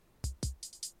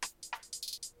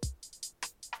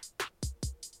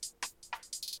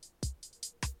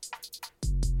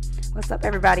What's up,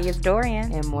 everybody? It's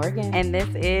Dorian and Morgan. And this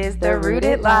is The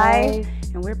Rooted Life.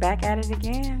 And we're back at it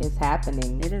again. It's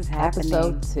happening. It is happening.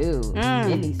 Episode 2.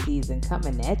 Mini season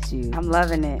coming at you. I'm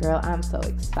loving it. Girl, I'm so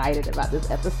excited about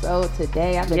this episode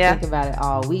today. I've been thinking about it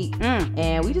all week.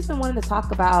 And we just been wanting to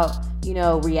talk about,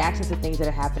 reactions to things that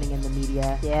are happening in the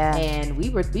media. Yeah. And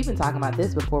we've been talking about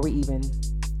this before we even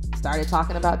started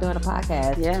talking about doing a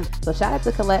podcast. Yeah. So shout out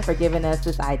to Colette for giving us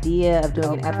this idea of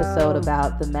doing an episode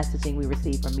about the messaging we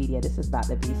receive from media. This is about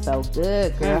to be so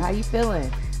good, girl. How you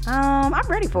feeling? I'm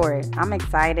ready for it. I'm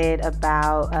excited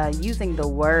about using the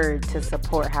word to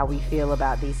support how we feel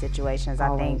about these situations.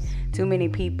 Always. I think too many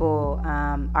people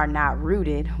are not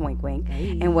rooted, wink, wink,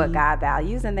 in what God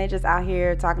values, and they're just out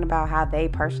here talking about how they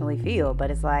personally feel. But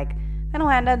it's like, that don't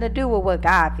have nothing to do with what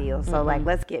God feels. So,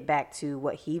 let's get back to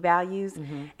what he values.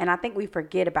 And I think we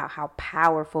forget about how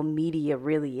powerful media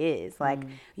really is.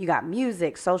 You got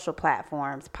music, social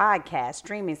platforms, podcasts,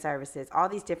 streaming services, all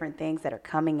these different things that are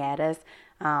coming at us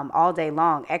all day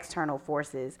long, external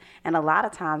forces. And a lot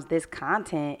of times this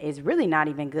content is really not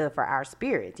even good for our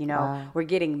spirits. We're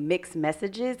getting mixed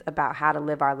messages about how to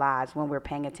live our lives when we're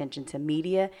paying attention to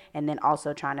media and then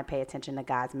also trying to pay attention to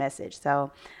God's message.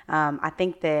 So I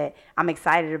think that I'm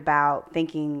excited about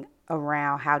thinking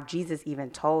around how Jesus even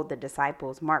told the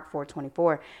disciples, Mark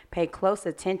 4:24, pay close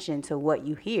attention to what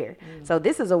you hear. So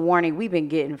this is a warning we've been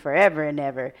getting forever and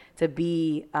ever, to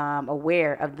be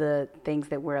aware of the things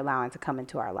that we're allowing to come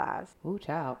into our lives. Ooh,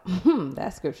 child.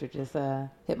 That scripture just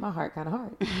hit my heart kind of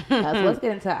hard. So let's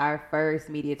get into our first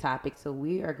media topic. So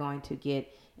we are going to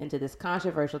get into this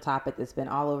controversial topic that's been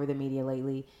all over the media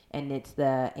lately, and it's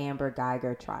the Amber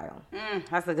Guyger trial.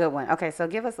 That's a good one. Okay, so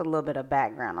give us a little bit of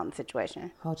background on the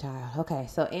situation. Oh, child. Okay,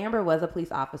 so Amber was a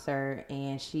police officer,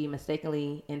 and she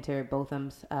mistakenly entered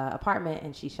Botham's apartment,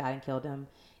 and she shot and killed him.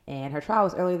 And her trial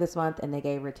was earlier this month, and they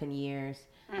gave her 10 years.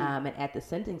 And at the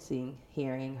sentencing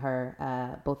hearing,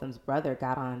 her Botham's brother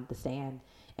got on the stand,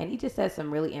 and he just said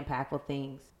some really impactful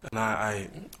things. And I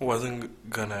wasn't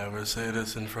gonna ever say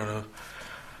this in front of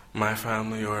my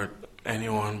family or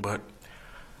anyone, but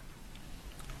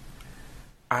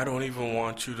I don't even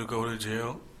want you to go to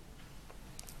jail.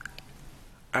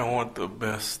 I want the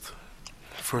best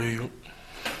for you,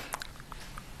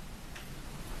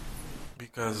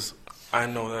 because I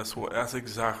know that's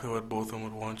exactly what both of them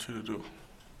would want you to do.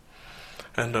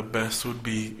 And the best would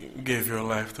be give your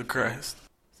life to Christ.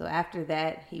 So after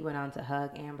that, he went on to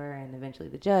hug Amber, and eventually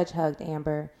the judge hugged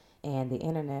Amber. And the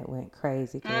internet went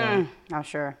crazy, girl. I'm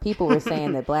sure. People were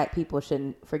saying that black people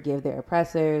shouldn't forgive their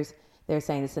oppressors. They're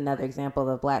saying it's another example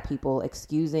of black people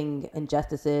excusing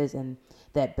injustices, and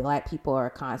that black people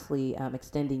are constantly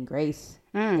extending grace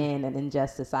in an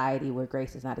unjust society where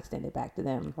grace is not extended back to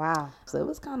them. Wow. So it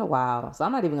was kind of wild. So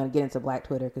I'm not even going to get into Black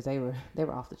Twitter because they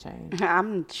were off the chain.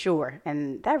 I'm sure.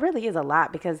 And that really is a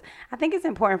lot, because I think it's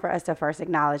important for us to first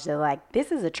acknowledge that, this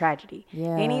is a tragedy.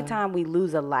 Yeah. Anytime we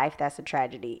lose a life, that's a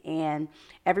tragedy. And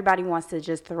everybody wants to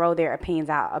just throw their opinions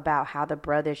out about how the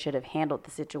brother should have handled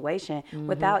the situation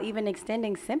without even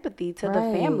extending sympathy to the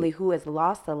family who has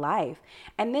lost a life.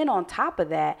 And then on top of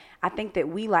that, I think that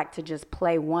we like to just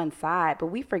play one side, but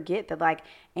we forget that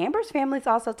Amber's family is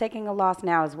also taking a loss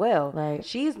now as well. Right.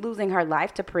 She's losing her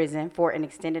life to prison for an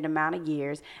extended amount of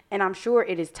years. And I'm sure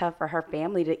it is tough for her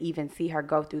family to even see her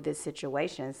go through this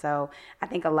situation. So I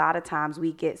think a lot of times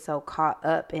we get so caught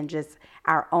up in just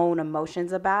our own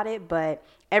emotions about it, but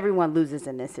everyone loses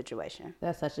in this situation.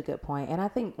 That's such a good point. And I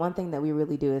think one thing that we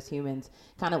really do as humans,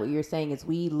 kind of what you're saying, is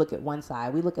we look at one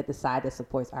side. We look at the side that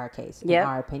supports our case. In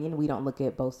our opinion, we don't look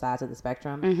at both sides of the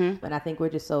spectrum. And I think we're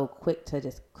just so quick to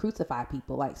just crucify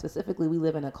people. Specifically, we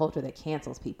live in a culture that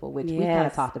cancels people, which we kind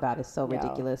of talked about is so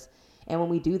ridiculous. And when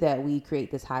we do that, we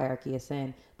create this hierarchy of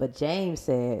sin. But James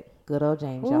said, good old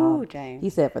James, y'all. James.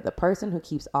 He said, for the person who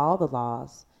keeps all the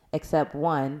laws except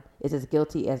one is as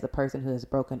guilty as the person who has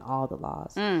broken all the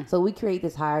laws. So we create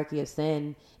this hierarchy of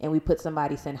sin, and we put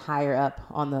somebody's sin higher up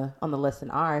on the list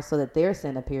than ours, so that their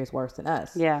sin appears worse than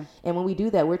us. Yeah. And when we do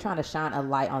that, we're trying to shine a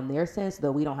light on their sin so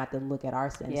that we don't have to look at our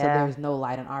sin. So there's no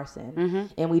light on our sin.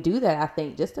 And we do that, I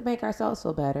think, just to make ourselves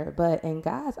feel better. But in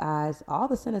God's eyes, all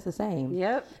the sin is the same.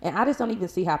 Yep. And I just don't even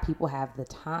see how people have the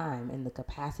time and the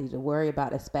capacity to worry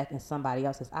about inspecting somebody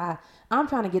else's eye. I'm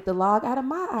trying to get the log out of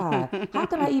my eye. How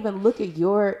can I even look at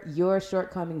your your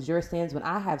shortcomings, your sins, when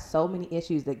I have so many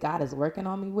issues that God is working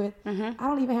on me with, I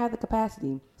don't even have the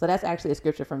capacity. So that's actually a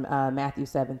scripture from Matthew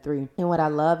 7:3. And what I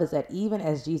love is that even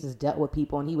as Jesus dealt with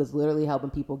people and he was literally helping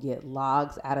people get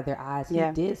logs out of their eyes, he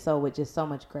did so with just so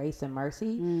much grace and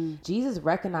mercy. Jesus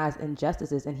recognized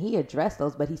injustices and he addressed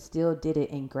those, but he still did it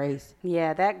in grace.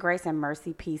 Yeah, that grace and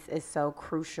mercy piece is so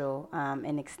crucial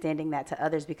in extending that to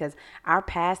others, because our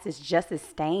past is just as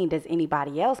stained as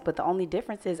anybody else, but the only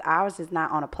difference is ours is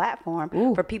not on a platform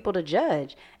for people to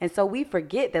judge. And so we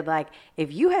forget that, like,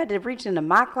 if you had to reach into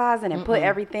my closet and put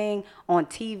everything on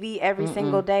TV every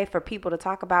single day for people to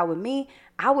talk about with me,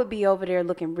 I would be over there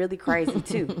looking really crazy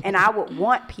too. And I would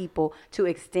want people to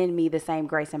extend me the same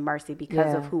grace and mercy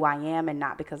because of who I am and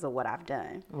not because of what I've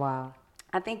done. Wow.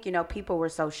 I think, people were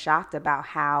so shocked about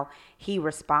how he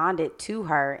responded to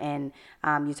her. And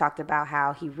you talked about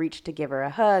how he reached to give her a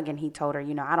hug and he told her,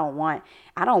 I don't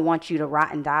want you to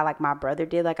rot and die like my brother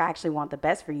did. Like, I actually want the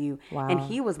best for you. Wow. And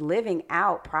he was living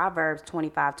out Proverbs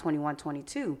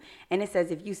 25:21-22. And it says,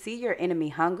 if you see your enemy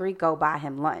hungry, go buy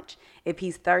him lunch. If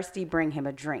he's thirsty, bring him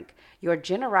a drink. Your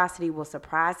generosity will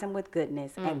surprise him with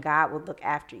goodness and God will look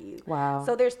after you. Wow.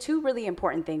 So there's two really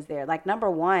important things there. Like,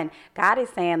 number one, God is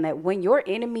saying that when your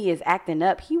enemy is acting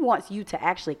up, he wants you to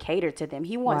actually cater to them.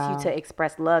 He wants you to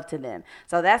express love to them.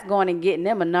 So that's going and getting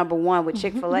them a number one with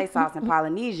Chick-fil-A sauce and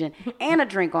Polynesian and a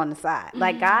drink on the side.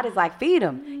 Like, God is like, feed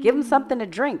them, give them something to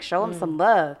drink, show them some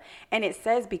love. And it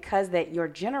says, because that your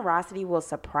generosity will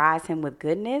surprise him with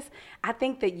goodness. I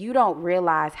think that you don't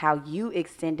realize how you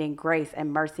extending grace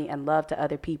and mercy and love to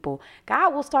other people,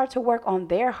 God will start to work on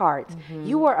their hearts.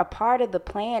 You are a part of the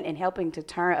plan in helping to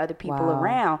turn other people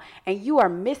around, and you are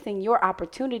missing your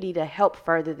opportunity to help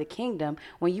further the kingdom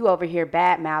when you over here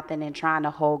bad mouthing and trying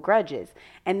to hold grudges.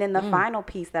 And then the final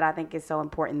piece that I think is so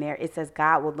important there, it says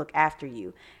God will look after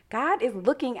you. God is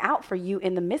looking out for you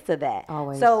in the midst of that.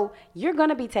 Always. So you're going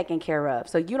to be taken care of.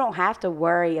 So you don't have to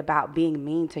worry about being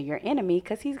mean to your enemy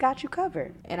because he's got you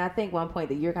covered. And I think one point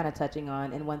that you're kind of touching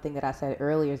on, and one thing that I said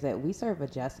earlier, is that we serve a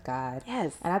just God.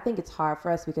 Yes. And I think it's hard for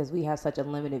us because we have such a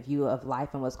limited view of life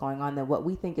and what's going on, that what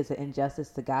we think is an injustice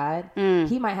to God,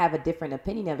 he might have a different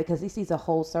opinion of it because he sees a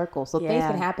whole circle. So things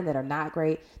can happen that are not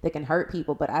great, that can hurt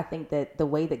people. But I think that the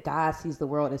way that God sees the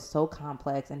world is so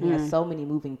complex and he has so many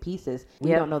moving pieces.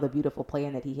 We don't know the beautiful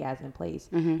plan that he has in place.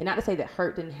 And not to say that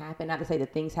hurt didn't happen, not to say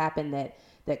that things happened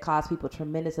that caused people a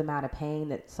tremendous amount of pain,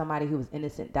 that somebody who was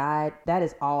innocent died. That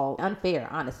is all unfair,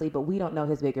 honestly, but we don't know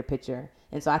his bigger picture.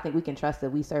 And so I think we can trust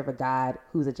that we serve a God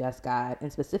who's a just God.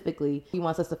 And specifically, he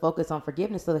wants us to focus on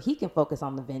forgiveness so that he can focus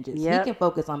on the vengeance. He can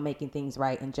focus on making things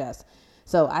right and just.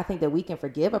 So I think that we can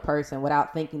forgive a person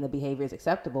without thinking the behavior is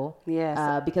acceptable.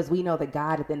 Yes. Because we know that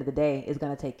God, at the end of the day, is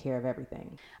going to take care of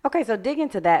everything. Okay, so dig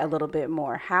into that a little bit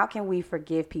more. How can we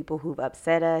forgive people who've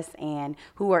upset us and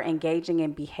who are engaging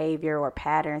in behavior or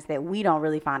patterns that we don't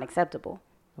really find acceptable?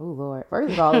 Oh, Lord.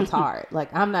 First of all, it's hard.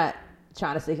 Like, I'm not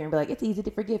trying to sit here and be like, it's easy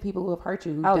to forgive people who have hurt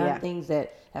you, who've done things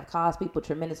that have caused people a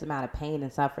tremendous amount of pain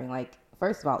and suffering. Like,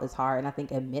 first of all, it's hard. And I think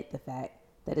admit the fact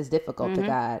that it's difficult to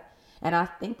God. And I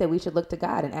think that we should look to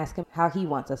God and ask him how he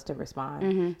wants us to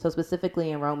respond. So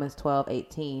specifically in Romans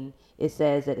 12:18, it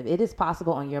says that if it is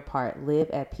possible on your part, live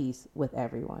at peace with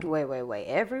everyone. Wait.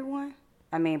 Everyone?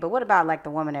 I mean, but what about like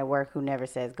the woman at work who never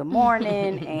says good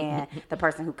morning and the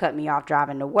person who cut me off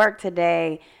driving to work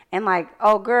today and like,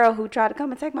 oh, girl who tried to come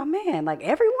and take my man? Like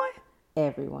everyone?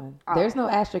 Everyone. There's no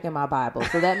asterisk in my Bible.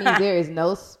 So that means there is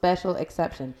no special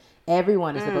exception.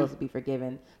 Everyone is supposed to be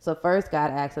forgiven. So first,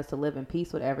 God asks us to live in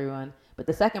peace with everyone. But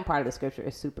the second part of the scripture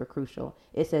is super crucial.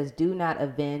 It says, do not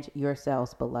avenge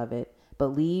yourselves, beloved,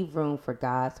 but leave room for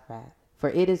God's wrath. For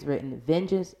it is written,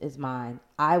 vengeance is mine.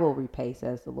 I will repay,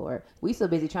 says the Lord. We so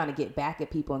busy trying to get back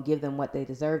at people and give them what they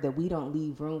deserve that we don't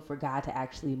leave room for God to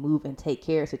actually move and take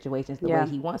care of situations the way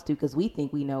he wants to, because we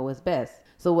think we know what's best.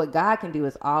 So what God can do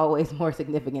is always more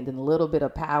significant than a little bit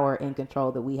of power and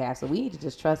control that we have. So we need to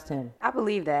just trust him. I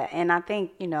believe that. And I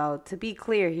think, to be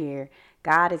clear here,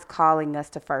 God is calling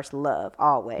us to first love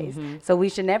always. So we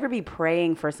should never be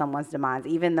praying for someone's demise,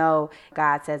 even though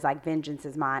God says like, vengeance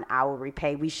is mine, I will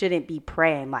repay. We shouldn't be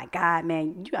praying like, God,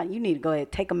 man, you need to go ahead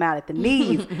and take them out at the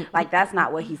knees. Like, that's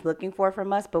not what he's looking for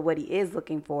from us. But what he is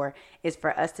looking for is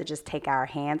for us to just take our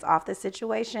hands off the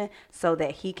situation so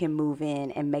that he can move in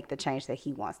and make the change that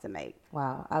he wants to make.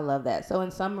 Wow, I love that. So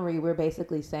in summary, we're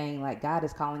basically saying like God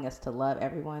is calling us to love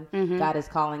everyone. God is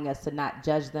calling us to not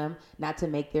judge them, not to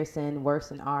make their sin worse worse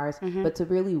than ours, but to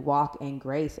really walk in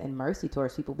grace and mercy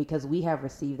towards people because we have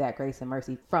received that grace and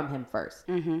mercy from him first.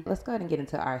 Let's go ahead and get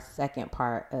into our second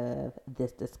part of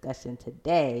this discussion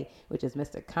today, which is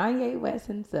Mr. Kanye West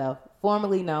himself,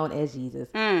 formerly known as Jesus.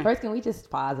 First, can we just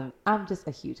pause? I'm just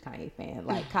a huge Kanye fan.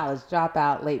 Like College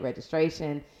Dropout, Late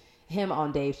Registration, him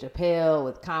on Dave Chappelle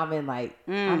with Common. Like,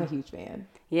 I'm a huge fan.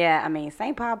 Yeah, I mean,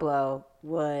 St. Pablo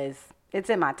it's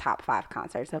in my top 5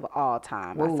 concerts of all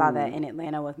time. Ooh. I saw that in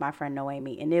Atlanta with my friend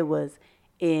Noemi, and it was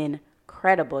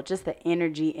incredible, just the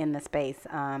energy in the space.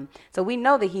 So we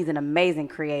know that he's an amazing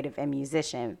creative and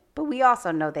musician, but we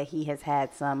also know that he has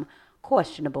had some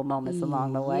questionable moments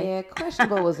along the way. Yeah,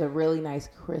 questionable was a really nice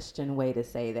Christian way to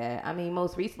say that. I mean,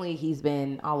 most recently he's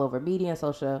been all over media and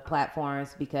social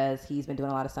platforms because he's been doing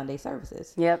a lot of Sunday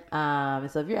services. Yep. And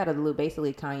so if you're out of the loop,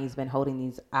 basically Kanye's been holding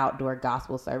these outdoor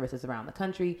gospel services around the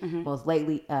country. Most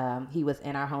lately, he was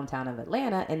in our hometown of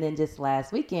Atlanta, and then just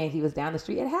last weekend he was down the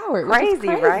street at Howard. Crazy,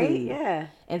 right? Yeah.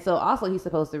 And so also he's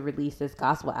supposed to release this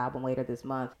gospel album later this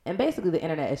month. And basically the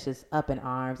internet is just up in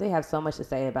arms. They have so much to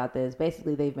say about this.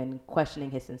 Basically they've been questioning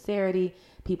his sincerity,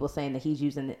 people saying that he's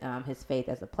using his faith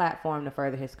as a platform to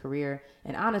further his career.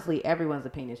 And honestly, everyone's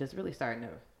opinion is just really starting to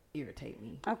irritate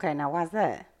me. Okay, now why's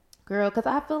that? Girl, because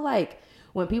I feel like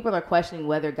when people are questioning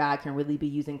whether God can really be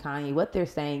using Kanye, what they're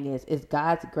saying is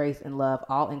God's grace and love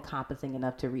all encompassing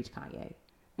enough to reach Kanye?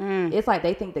 It's like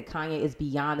they think that Kanye is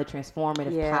beyond the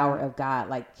transformative power of God.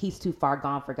 Like he's too far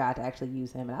gone for God to actually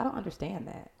use him. And I don't understand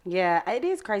that. Yeah, it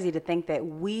is crazy to think that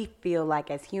we feel like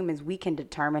as humans, we can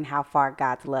determine how far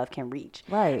God's love can reach.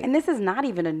 Right. And this is not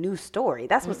even a new story.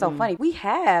 That's what's so funny. We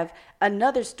have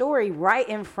another story right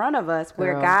in front of us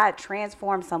where God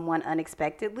transformed someone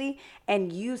unexpectedly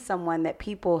and used someone that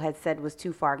people had said was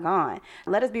too far gone.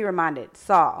 Let us be reminded,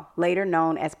 Saul, later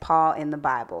known as Paul in the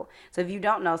Bible. So if you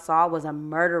don't know, Saul was a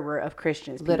murderer of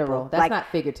Christians. Literal. That's not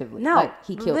figuratively. No, like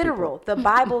he killed literal. People. The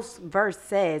Bible's verse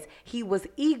says he was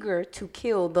eager to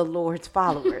kill the Lord's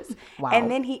followers. Wow. And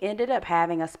then he ended up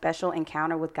having a special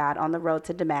encounter with God on the road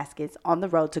to Damascus, on the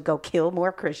road to go kill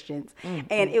more Christians.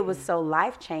 And it was so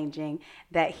life-changing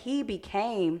that he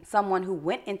became someone who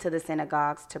went into the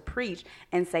synagogues to preach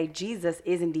and say Jesus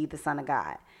is indeed the Son of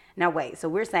God. Now, wait, so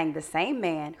we're saying the same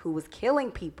man who was killing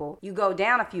people, you go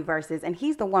down a few verses, and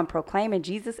he's the one proclaiming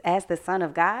Jesus as the Son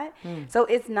of God. So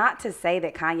it's not to say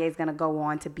that Kanye is going to go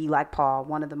on to be like Paul,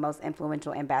 one of the most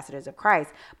influential ambassadors of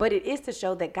Christ, but it is to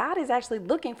show that God is actually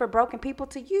looking for broken people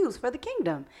to use for the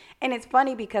kingdom. And it's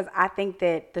funny because I think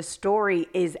that the story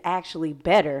is actually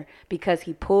better because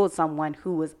he pulled someone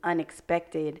who was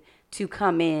unexpected to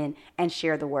come in and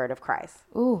share the word of Christ.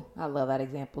 Ooh, I love that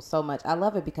example so much. I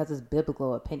love it because it's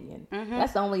biblical opinion.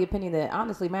 That's the only opinion that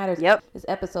honestly matters. Yep. This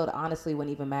episode honestly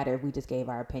wouldn't even matter if we just gave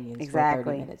our opinions for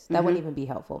 30 minutes. That wouldn't even be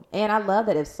helpful. And I love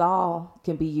that if Saul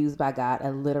can be used by God,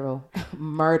 a literal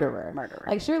murderer.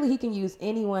 Like surely he can use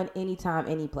anyone, anytime,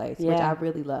 any place, which I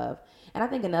really love. And I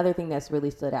think another thing that's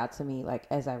really stood out to me, like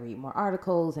as I read more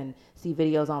articles and see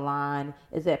videos online,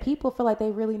 is that people feel like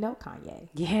they really know Kanye.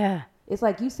 Yeah. It's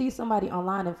like you see somebody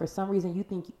online and for some reason you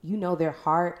think you know their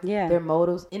heart, their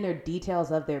motives, and their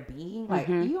details of their being. Like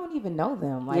you don't even know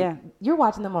them. Like you're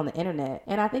watching them on the internet.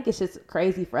 And I think it's just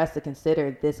crazy for us to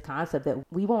consider this concept that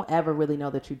we won't ever really know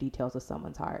the true details of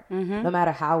someone's heart. No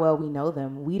matter how well we know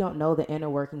them, we don't know the inner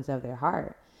workings of their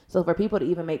heart. So for people to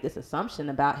even make this assumption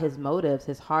about his motives,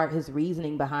 his heart, his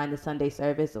reasoning behind the Sunday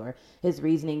service or his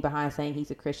reasoning behind saying he's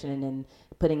a Christian and then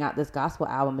putting out this gospel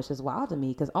album is just wild to me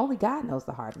because only God knows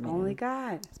the heart of man. Only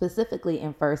God. Specifically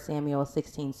in 1 Samuel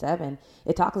 16:7,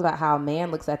 it talks about how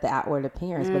man looks at the outward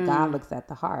appearance, but God looks at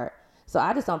the heart. So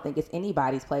I just don't think it's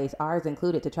anybody's place, ours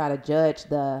included, to try to judge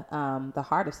the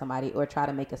heart of somebody or try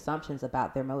to make assumptions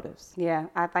about their motives. Yeah,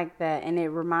 I think that. And it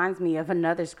reminds me of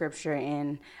another scripture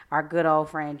in our good old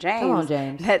friend James. Come on,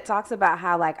 James. That talks about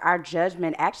how like our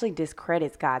judgment actually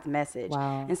discredits God's message.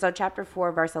 Wow. And so chapter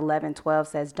 4, verse 11-12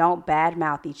 says, don't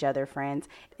badmouth each other, friends.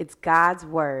 It's God's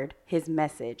word, his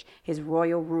message, his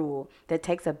royal rule that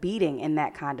takes a beating in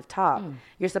that kind of talk.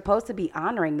 You're supposed to be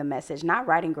honoring the message, not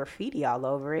writing graffiti all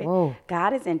over it. Whoa.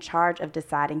 God is in charge of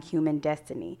deciding human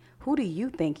destiny. Who do you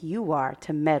think you are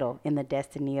to meddle in the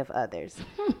destiny of others?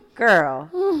 Girl,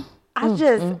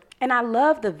 And I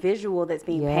love the visual that's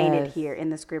being painted here in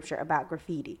the scripture about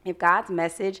graffiti. If God's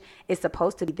message is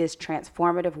supposed to be this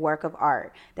transformative work of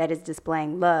art that is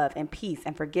displaying love and peace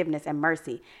and forgiveness and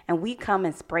mercy, and we come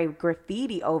and spray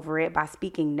graffiti over it by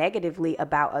speaking negatively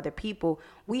about other people,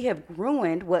 we have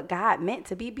ruined what God meant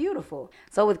to be beautiful.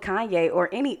 So with Kanye or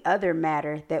any other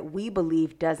matter that we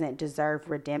believe doesn't deserve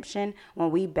redemption,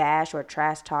 when we bash or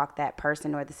trash talk that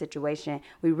person or the situation,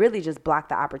 we really just block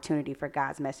the opportunity for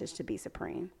God's message to be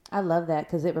supreme. I love that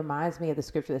because it reminds me of the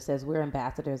scripture that says we're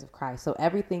ambassadors of Christ. So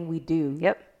everything we do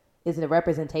is a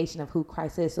representation of who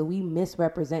Christ is. So we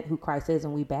misrepresent who Christ is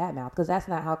when we badmouth, because that's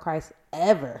not how Christ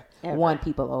ever won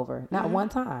people over. Not one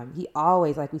time. He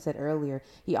always, like we said earlier,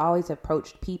 he always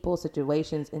approached people,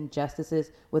 situations,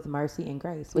 injustices with mercy and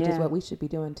grace, which is what we should be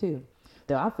doing too.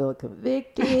 Though I feel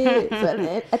convicted.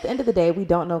 So at the end of the day, we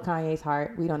don't know Kanye's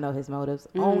heart. We don't know his motives.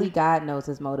 Only God knows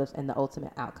his motives and the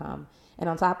ultimate outcome. And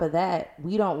on top of that,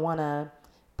 we don't want to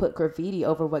put graffiti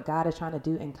over what God is trying to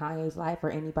do in Kanye's life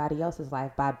or anybody else's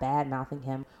life by bad mouthing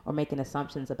him or making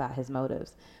assumptions about his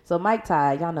motives. So Mike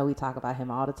Ty, y'all know we talk about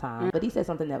him all the time, but he said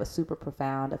something that was super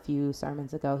profound a few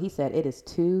sermons ago. He said, it is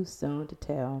too soon to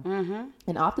tell.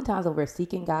 And oftentimes when we're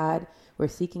seeking God, we're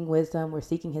seeking wisdom, we're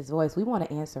seeking his voice, we want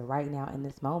to answer right now in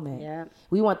this moment.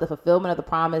 We want the fulfillment of the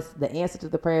promise, the answer to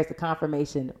the prayers, the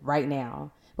confirmation right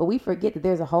now. But we forget that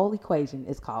there's a whole equation.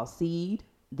 It's called seed,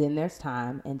 then there's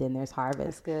time, and then there's harvest.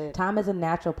 That's good. Time is a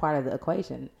natural part of the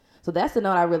equation. So that's the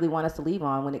note I really want us to leave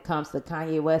on when it comes to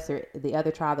Kanye West or the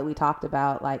other trial that we talked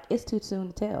about. Like, it's too soon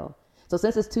to tell. So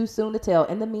since it's too soon to tell,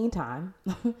 in the meantime,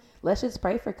 let's just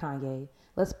pray for Kanye.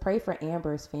 Let's pray for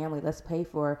Amber's family. Let's pray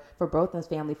for Brothan's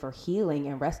family for healing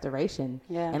and restoration.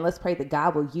 And let's pray that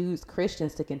God will use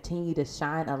Christians to continue to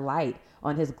shine a light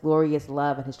on his glorious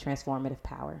love and his transformative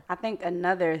power. I think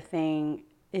another thing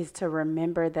is to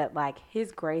remember that, like,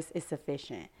 his grace is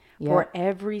sufficient for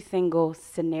every single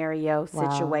scenario,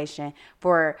 situation,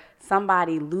 for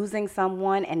somebody losing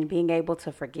someone and being able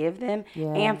to forgive them,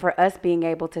 and for us being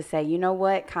able to say, you know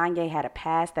what, Kanye had a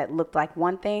past that looked like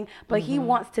one thing, but he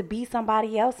wants to be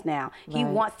somebody else now. He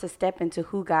wants to step into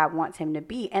who God wants him to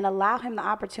be and allow him the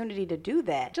opportunity to do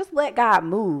that. Just let God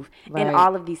move in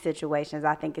all of these situations.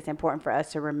 I think it's important for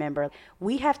us to remember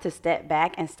we have to step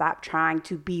back and stop trying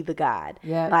to be the God.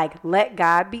 Like, let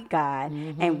God be God,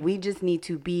 and we just need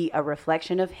to be a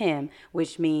reflection of him,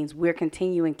 which means we're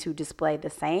continuing to display the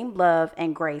same love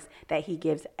and grace that he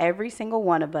gives every single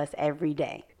one of us every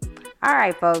day. All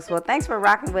right, folks. Well, thanks for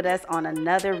rocking with us on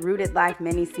another Rooted Life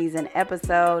mini-season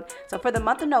episode. So for the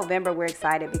month of November, we're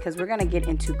excited because we're going to get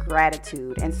into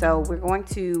gratitude. And so we're going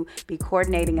to be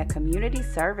coordinating a community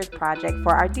service project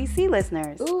for our DC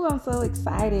listeners. Ooh, I'm so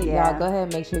excited. Y'all go ahead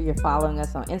and make sure you're following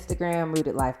us on Instagram,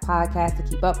 Rooted Life Podcast, to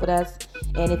keep up with us.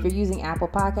 And if you're using Apple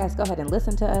Podcasts, go ahead and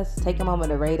listen to us. Take a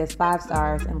moment to rate us 5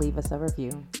 stars and leave us a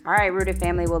review. All right, Rooted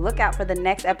family. We'll look out for the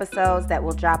next episodes that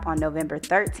will drop on November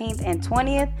 13th and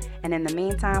 20th. And in the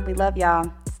meantime, we love y'all.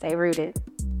 Stay rooted.